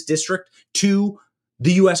Texas, this district, to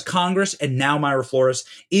the U.S. Congress, and now Myra Flores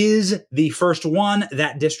is the first one.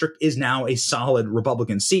 That district is now a solid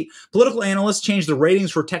Republican seat. Political analysts changed the ratings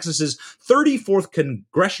for Texas's 34th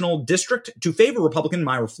congressional district to favor Republican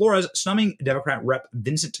Myra Flores, snubbing Democrat Rep.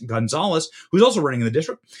 Vincent Gonzalez, who's also running in the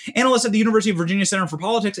district. Analysts at the University of Virginia Center for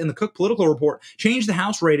Politics and the Cook Political Report changed the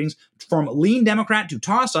House ratings from lean Democrat to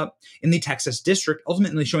toss-up in the Texas district,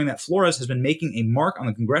 ultimately showing that Flores has been making a mark on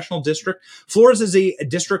the congressional district. Flores is a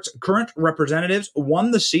district's current representatives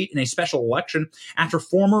won the seat in a special election after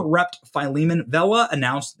former Rep. Philemon Vela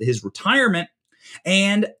announced his retirement.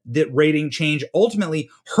 And the rating change ultimately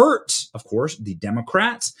hurts, of course, the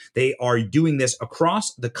Democrats. They are doing this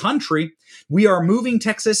across the country. We are moving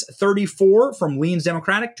Texas 34 from leans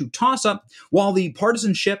Democratic to toss-up. While the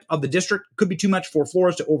partisanship of the district could be too much for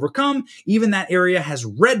Flores to overcome, even that area has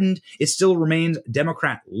reddened. It still remains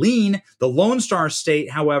Democrat lean. The Lone Star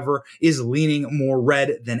State, however, is leaning more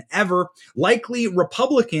red than ever. Likely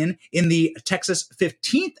Republican in the Texas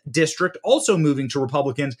 15th district, also moving to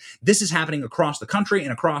Republicans. This is happening across the country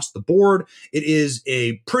and across the board. It is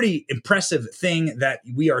a pretty impressive thing that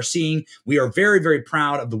we are seeing. We are very, very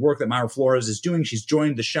proud of the work that Myra Flores is doing. She's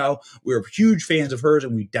joined the show. We're huge fans of hers,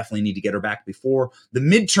 and we definitely need to get her back before the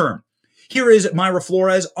midterm. Here is Myra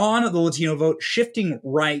Flores on the Latino vote, shifting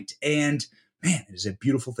right, and man, it is a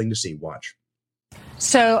beautiful thing to see. Watch.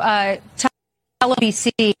 So, tell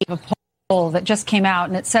NBC a that just came out,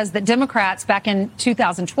 and it says that Democrats back in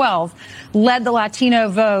 2012 led the Latino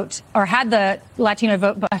vote, or had the Latino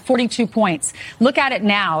vote by 42 points. Look at it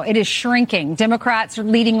now. It is shrinking. Democrats are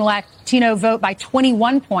leading the Latino vote by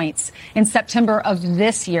 21 points in September of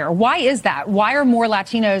this year. Why is that? Why are more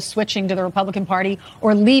Latinos switching to the Republican Party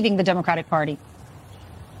or leaving the Democratic Party?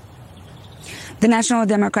 The National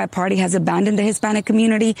Democrat Party has abandoned the Hispanic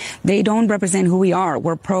community. They don't represent who we are.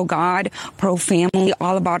 We're pro-God, pro-family,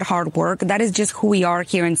 all about hard work. That is just who we are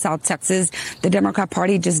here in South Texas. The Democrat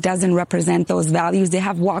Party just doesn't represent those values. They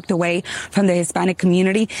have walked away from the Hispanic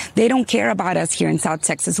community. They don't care about us here in South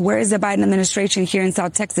Texas. Where is the Biden administration here in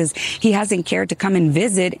South Texas? He hasn't cared to come and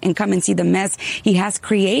visit and come and see the mess he has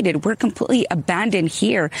created. We're completely abandoned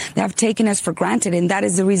here. They have taken us for granted, and that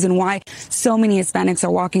is the reason why so many Hispanics are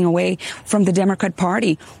walking away from the Democrat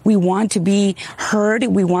Party. We want to be heard.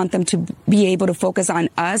 We want them to be able to focus on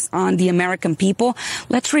us, on the American people.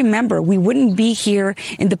 Let's remember, we wouldn't be here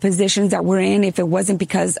in the positions that we're in if it wasn't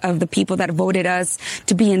because of the people that voted us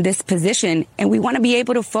to be in this position. And we want to be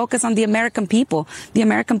able to focus on the American people. The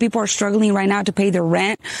American people are struggling right now to pay their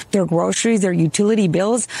rent, their groceries, their utility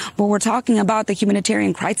bills. But we're talking about the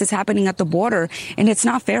humanitarian crisis happening at the border, and it's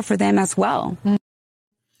not fair for them as well.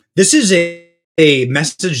 This is a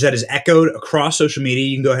message that is echoed across social media.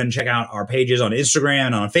 You can go ahead and check out our pages on Instagram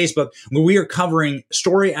and on Facebook, where we are covering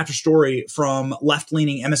story after story from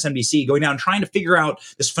left-leaning MSNBC, going down trying to figure out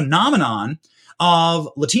this phenomenon of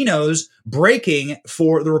Latinos breaking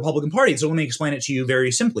for the Republican Party. So let me explain it to you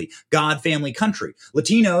very simply. God, family, country.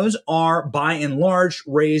 Latinos are, by and large,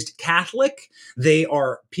 raised Catholic. They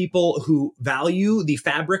are people who value the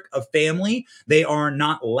fabric of family. They are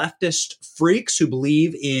not leftist freaks who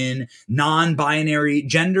believe in non-binary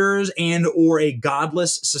genders and or a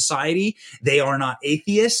godless society. They are not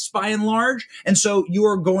atheists, by and large. And so you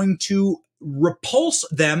are going to repulse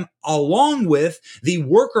them along with the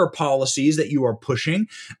worker policies that you are pushing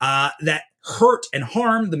that hurt and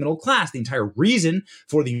harm the middle class. The entire reason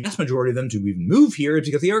for the vast majority of them to even move here is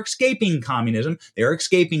because they are escaping communism. They are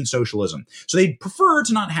escaping socialism. So they prefer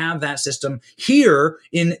to not have that system here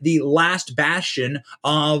in the last bastion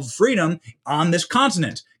of freedom on this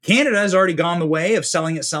continent. Canada has already gone the way of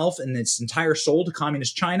selling itself and its entire soul to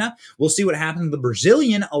communist China. We'll see what happens in the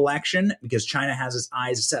Brazilian election because China has its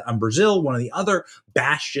eyes set on Brazil, one of the other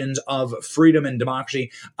bastions of freedom and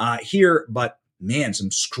democracy here. But man, some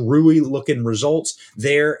screwy looking results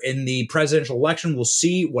there in the presidential election. We'll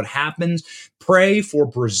see what happens. Pray for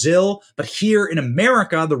Brazil. But here in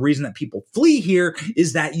America, the reason that people flee here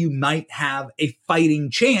is that you might have a fighting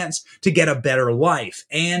chance to get a better life.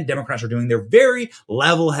 And Democrats are doing their very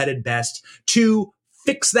level-headed best to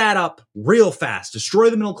fix that up real fast, destroy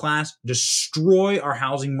the middle class, destroy our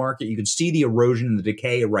housing market. You can see the erosion and the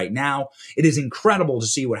decay right now. It is incredible to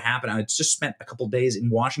see what happened. I just spent a couple days in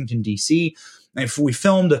Washington, D.C., and if we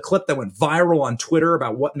filmed a clip that went viral on Twitter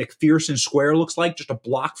about what McPherson Square looks like, just a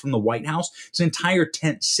block from the White House. It's an entire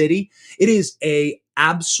tent city. It is a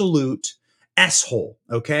absolute S-hole,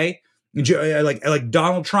 okay? Like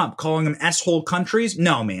Donald Trump calling them S-hole countries.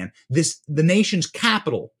 No, man. The nation's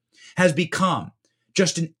capital has become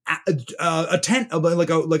just a tent of like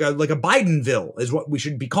a Bidenville is what we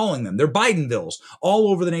should be calling them. They're Bidenvilles all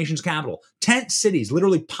over the nation's capital. Tent cities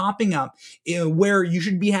literally popping up where you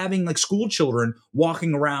should be having like school children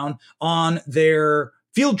walking around on their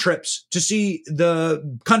field trips to see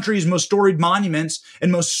the country's most storied monuments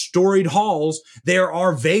and most storied halls. There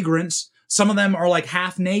are vagrants. Some of them are like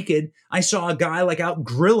half naked. I saw a guy like out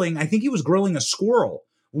grilling. I think he was grilling a squirrel.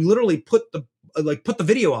 We literally put the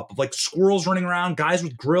video up of like squirrels running around, guys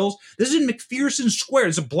with grills. This is in McPherson Square.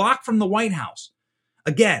 It's a block from the White House.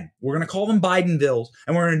 Again, we're going to call them Bidenvilles,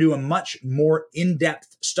 and we're going to do a much more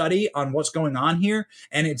in-depth study on what's going on here,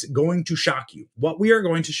 and it's going to shock you. What we are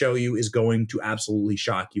going to show you is going to absolutely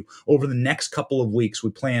shock you. Over the next couple of weeks, we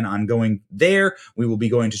plan on going there. We will be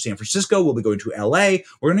going to San Francisco. We'll be going to LA.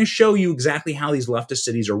 We're going to show you exactly how these leftist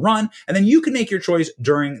cities are run, and then you can make your choice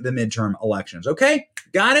during the midterm elections. Okay?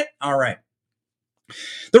 Got it? All right.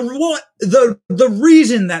 The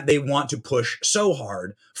reason that they want to push so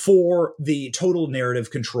hard for the total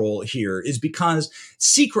narrative control here is because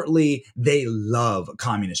secretly they love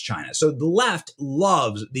communist China. So the left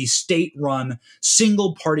loves the state-run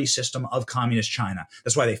single-party system of communist China.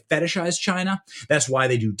 That's why they fetishize China. That's why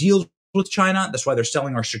they do deals with China. That's why they're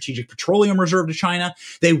selling our strategic petroleum reserve to China.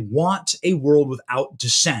 They want a world without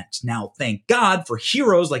dissent. Now, thank God for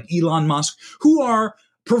heroes like Elon Musk who are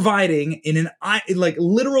providing in an like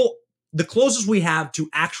literal the closest we have to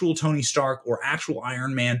actual Tony Stark or actual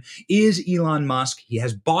Iron Man is Elon Musk. He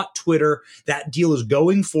has bought Twitter. That deal is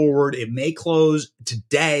going forward. It may close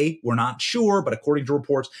today. We're not sure, but according to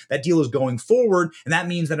reports, that deal is going forward. And that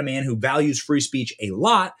means that a man who values free speech a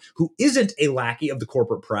lot, who isn't a lackey of the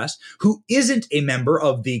corporate press, who isn't a member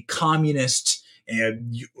of the communist,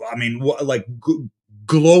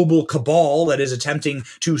 global cabal that is attempting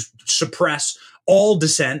to suppress all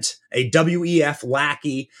dissent, a WEF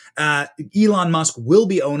lackey, Elon Musk will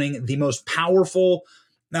be owning the most powerful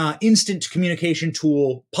instant communication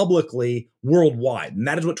tool publicly worldwide. And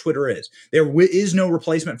that is what Twitter is. There is no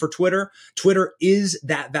replacement for Twitter. Twitter is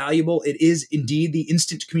that valuable. It is indeed the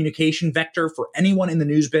instant communication vector for anyone in the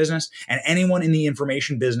news business and anyone in the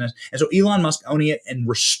information business. And so Elon Musk owning it and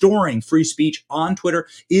restoring free speech on Twitter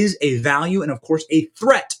is a value and, of course, a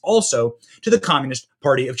threat also to the Communist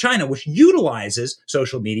Party of China, which utilizes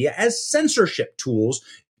social media as censorship tools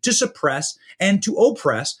to suppress and to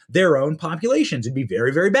oppress their own populations. It'd be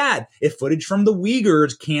very, very bad if footage from the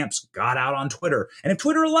Uyghurs camps got out on Twitter, and if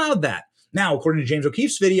Twitter allowed that. Now, according to James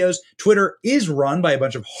O'Keefe's videos, Twitter is run by a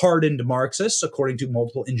bunch of hardened Marxists, according to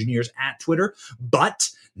multiple engineers at Twitter. But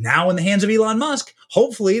now in the hands of Elon Musk,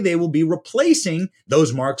 hopefully they will be replacing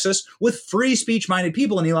those Marxists with free speech-minded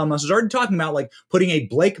people. And Elon Musk is already talking about like putting a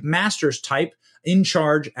Blake Masters type in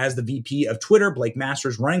charge as the VP of Twitter. Blake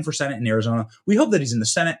Masters running for Senate in Arizona. We hope that he's in the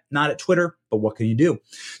Senate, not at Twitter, but what can you do?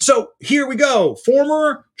 So here we go.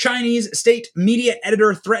 Former Chinese state media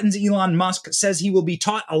editor threatens Elon Musk, says he will be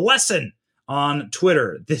taught a lesson on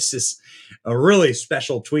Twitter. This is a really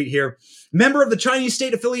special tweet here. Member of the Chinese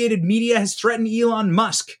state-affiliated media has threatened Elon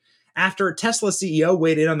Musk after Tesla CEO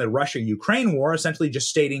weighed in on the Russia-Ukraine war, essentially just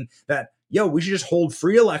stating that, we should just hold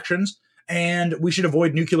free elections and we should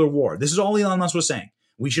avoid nuclear war. This is all Elon Musk was saying.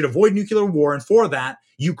 We should avoid nuclear war, and for that,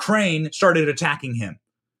 Ukraine started attacking him.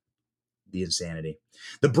 The insanity.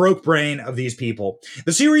 The broke brain of these people.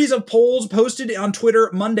 The series of polls posted on Twitter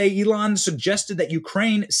Monday, Elon suggested that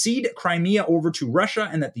Ukraine cede Crimea over to Russia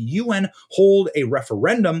and that the UN hold a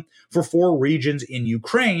referendum for 4 regions in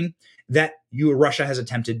Ukraine that Russia has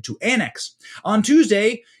attempted to annex. On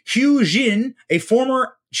Tuesday, Hu Jin, a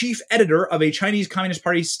former chief editor of a Chinese Communist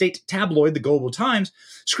Party state tabloid, the Global Times,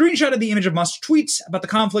 screenshotted the image of Musk's tweets about the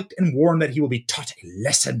conflict and warned that he will be taught a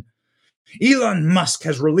lesson. Elon Musk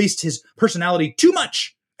has released his personality too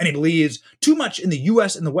much, and he believes too much in the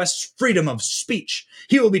U.S. and the West's freedom of speech.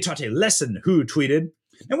 He will be taught a lesson, Hu tweeted.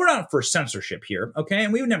 And we're not for censorship here, okay?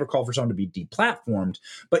 And we would never call for someone to be deplatformed.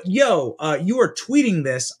 But you are tweeting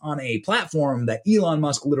this on a platform that Elon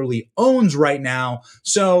Musk literally owns right now.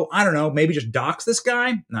 So I don't know, maybe just dox this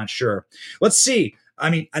guy? Not sure. Let's see.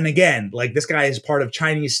 And again, this guy is part of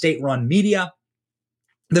Chinese state-run media.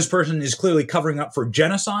 This person is clearly covering up for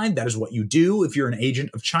genocide. That is what you do if you're an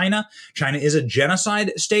agent of China. China is a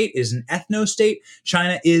genocide state, is an ethno-state.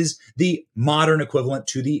 China is the modern equivalent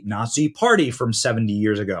to the Nazi Party from 70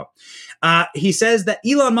 years ago. He says that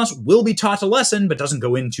Elon Musk will be taught a lesson, but doesn't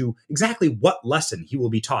go into exactly what lesson he will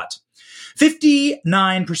be taught.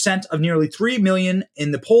 59% of nearly 3 million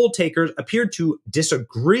in the poll takers appeared to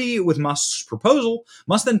disagree with Musk's proposal.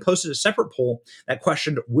 Musk then posted a separate poll that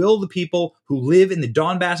questioned, will the people who live in the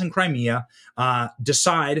Donbass and Crimea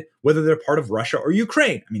decide whether they're part of Russia or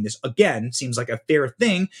Ukraine? This, again, seems like a fair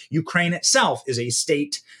thing. Ukraine itself is a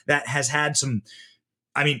state that has had some...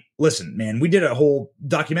 listen, man, we did a whole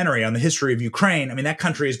documentary on the history of Ukraine. That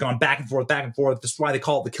country has gone back and forth, back and forth. This is why they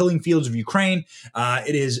call it the killing fields of Ukraine.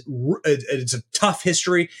 It's a tough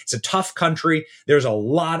history. It's a tough country. There's a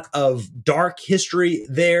lot of dark history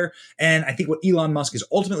there. And I think what Elon Musk is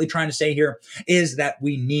ultimately trying to say here is that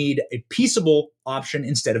we need a peaceable option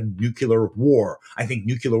instead of nuclear war. I think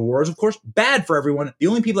nuclear war is, of course, bad for everyone. The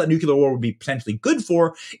only people that nuclear war would be potentially good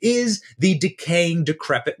for is the decaying,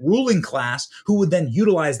 decrepit ruling class who would then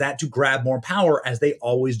utilize that to grab more power, as they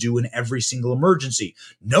always do in every single emergency.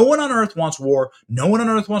 No one on earth wants war. No one on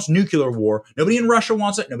earth wants nuclear war. Nobody in Russia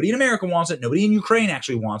wants it. Nobody in America wants it. Nobody in Ukraine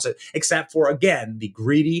actually wants it, except for, again, the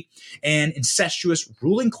greedy and incestuous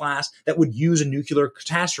ruling class that would use a nuclear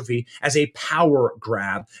catastrophe as a power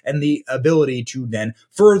grab and the ability to then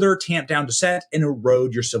further tamp down dissent and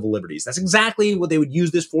erode your civil liberties. That's exactly what they would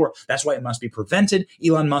use this for. That's why it must be prevented.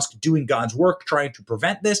 Elon Musk doing God's work, trying to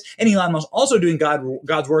prevent this, and Elon Musk also doing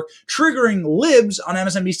God's work, triggering libs on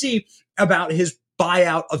MSNBC about his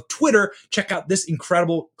buyout of Twitter. Check out this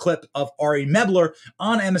incredible clip of Ari Mebler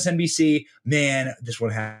on MSNBC. Man, this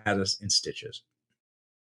one has us in stitches.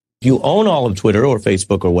 If you own all of Twitter or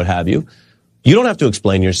Facebook or what have you, you don't have to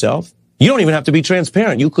explain yourself. You don't even have to be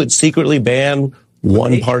transparent. You could secretly ban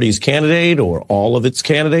one party's candidate or all of its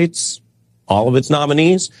candidates all of its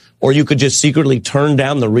nominees, or you could just secretly turn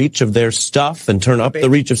down the reach of their stuff and turn up the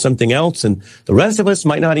reach of something else. And the rest of us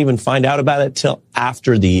might not even find out about it till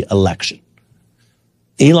after the election.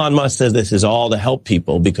 Elon Musk says this is all to help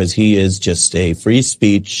people because he is just a free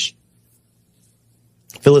speech,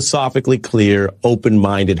 philosophically clear,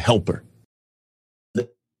 open-minded helper.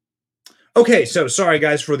 Okay, so sorry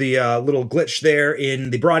guys for the little glitch there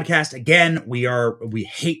in the broadcast. Again, we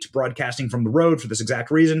hate broadcasting from the road for this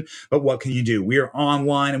exact reason, but what can you do? We are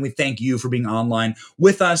online, and we thank you for being online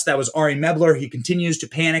with us. That was Ari Mebler. He continues to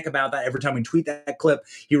panic about that every time we tweet that clip.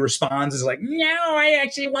 He responds is like, no, I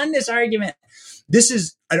actually won this argument. This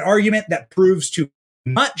is an argument that proves too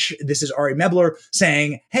much. This is Ari Mebler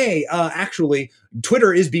saying, hey, actually,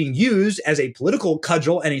 Twitter is being used as a political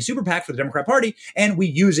cudgel and a super PAC for the Democrat Party, and we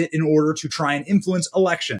use it in order to try and influence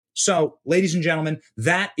elections. So, ladies and gentlemen,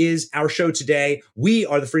 that is our show today. We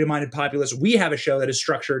are the Freedom-Minded Populace. We have a show that is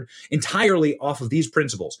structured entirely off of these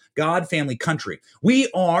principles: God, family, country. We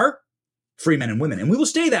are free men and women, and we will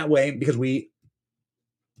stay that way because we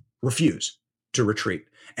refuse to retreat.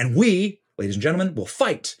 And we, ladies and gentlemen, will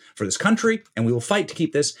fight for this country, and we will fight to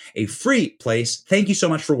keep this a free place. Thank you so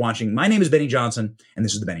much for watching. My name is Benny Johnson, and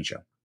this is The Benny Show.